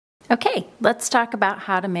Okay, let's talk about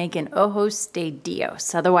how to make an Ojos de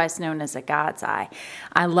Dios, otherwise known as a God's eye.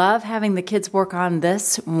 I love having the kids work on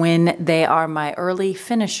this when they are my early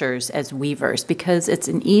finishers as weavers because it's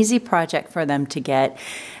an easy project for them to get.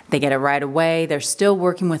 They get it right away. They're still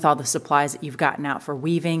working with all the supplies that you've gotten out for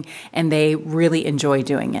weaving, and they really enjoy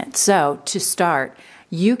doing it. So to start,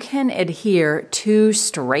 you can adhere two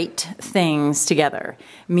straight things together,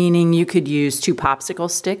 meaning you could use two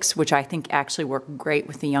popsicle sticks, which I think actually work great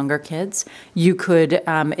with the younger kids. You could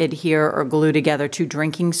adhere or glue together two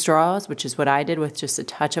drinking straws, which is what I did with just a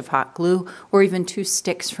touch of hot glue, or even two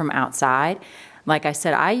sticks from outside. Like I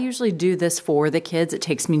said, I usually do this for the kids. It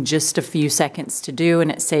takes me just a few seconds to do, and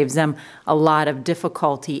it saves them a lot of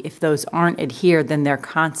difficulty. If those aren't adhered, then they're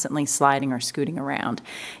constantly sliding or scooting around.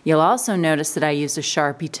 You'll also notice that I use a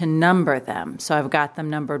Sharpie to number them. So I've got them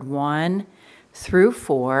numbered 1 through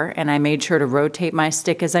 4, and I made sure to rotate my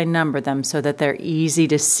stick as I number them so that they're easy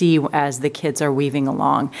to see as the kids are weaving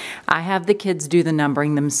along. I have the kids do the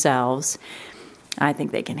numbering themselves. I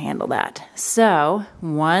think they can handle that. So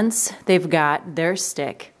once they've got their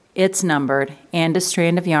stick, it's numbered, and a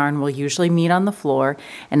strand of yarn will usually meet on the floor,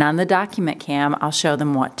 and on the document cam, I'll show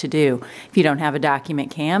them what to do. If you don't have a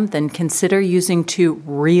document cam, then consider using two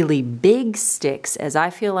really big sticks, as I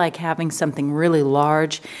feel like having something really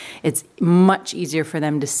large, it's much easier for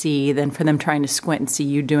them to see than for them trying to squint and see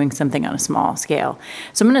you doing something on a small scale.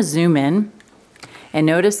 So I'm going to zoom in. And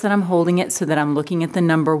notice that I'm holding it so that I'm looking at the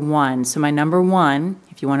number 1. So my number 1,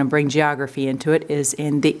 if you want to bring geography into it, is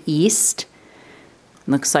in the east.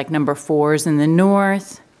 Looks like number 4 is in the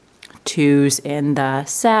north, 2's in the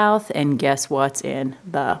south, and guess what's in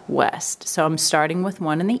the west. So I'm starting with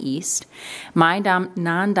 1 in the east. My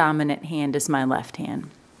non-dominant hand is my left hand.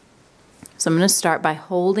 So I'm going to start by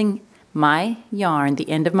holding my yarn, the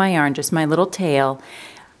end of my yarn, just my little tail,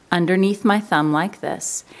 underneath my thumb like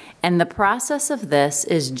this. And the process of this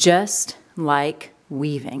is just like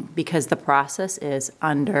weaving because the process is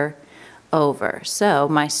under, over. So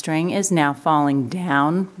my string is now falling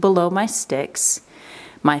down below my sticks.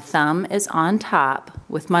 My thumb is on top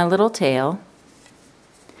with my little tail.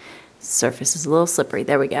 Surface is a little slippery.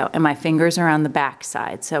 There we go. And my fingers are on the back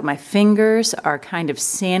side. So my fingers are kind of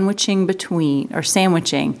sandwiching the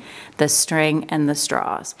string and the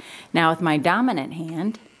straws. Now with my dominant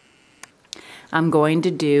hand, I'm going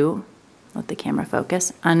to do, let the camera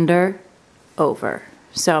focus, under, over.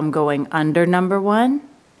 So I'm going under number 1,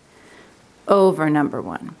 over number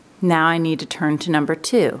 1. Now I need to turn to number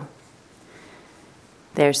 2.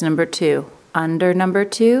 There's number 2. Under number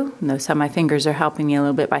 2, notice how my fingers are helping me a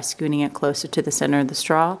little bit by scooting it closer to the center of the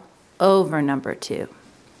straw, over number 2.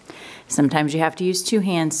 Sometimes you have to use 2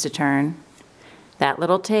 hands to turn. That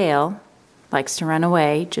little tail likes to run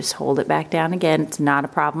away, just hold it back down again. It's not a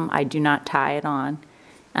problem. I do not tie it on.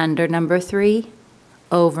 Under number 3,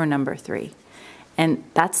 over number 3. And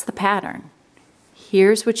that's the pattern.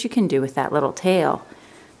 Here's what you can do with that little tail.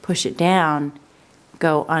 Push it down,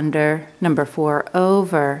 go under number 4,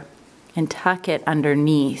 over, and tuck it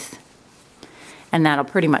underneath. And that'll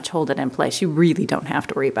pretty much hold it in place. You really don't have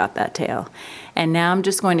to worry about that tail. And now I'm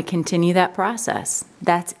just going to continue that process.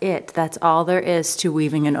 That's it. That's all there is to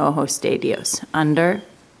weaving an Ojos de Dios. Under,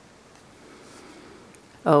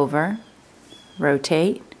 over,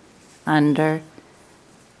 rotate, under,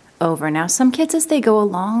 over. Now some kids as they go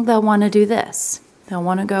along, they'll want to do this. They'll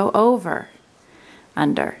want to go over,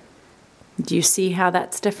 under. Do you see how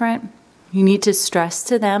that's different? You need to stress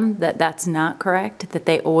to them that that's not correct, that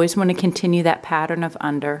they always want to continue that pattern of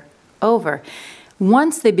under, over.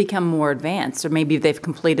 Once they become more advanced, or maybe they've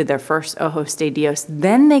completed their first Ojos de Dios,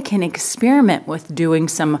 then they can experiment with doing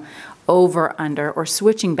some over, under, or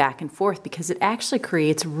switching back and forth because it actually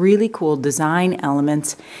creates really cool design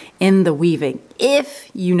elements in the weaving if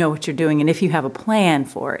you know what you're doing and if you have a plan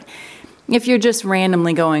for it. If you're just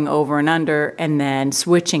randomly going over and under and then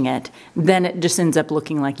switching it, then it just ends up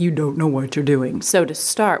looking like you don't know what you're doing. So to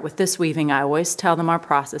start with this weaving, I always tell them our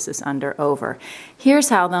process is under, over. Here's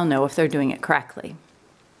how they'll know if they're doing it correctly.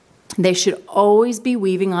 They should always be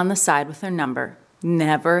weaving on the side with their number,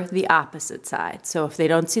 never the opposite side. So if they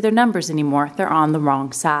don't see their numbers anymore, they're on the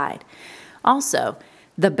wrong side. Also,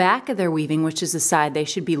 the back of their weaving, which is the side they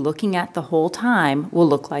should be looking at the whole time, will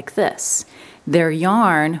look like this. Their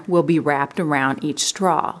yarn will be wrapped around each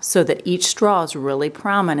straw so that each straw is really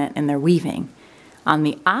prominent in their weaving. On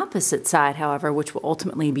the opposite side, however, which will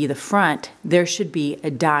ultimately be the front, there should be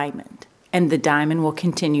a diamond, and the diamond will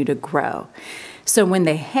continue to grow. So when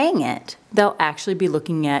they hang it, they'll actually be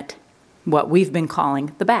looking at what we've been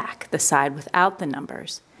calling the back, the side without the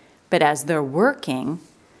numbers. But as they're working,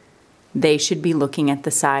 they should be looking at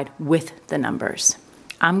the side with the numbers.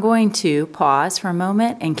 I'm going to pause for a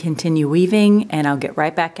moment and continue weaving, and I'll get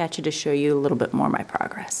right back at you to show you a little bit more of my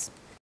progress.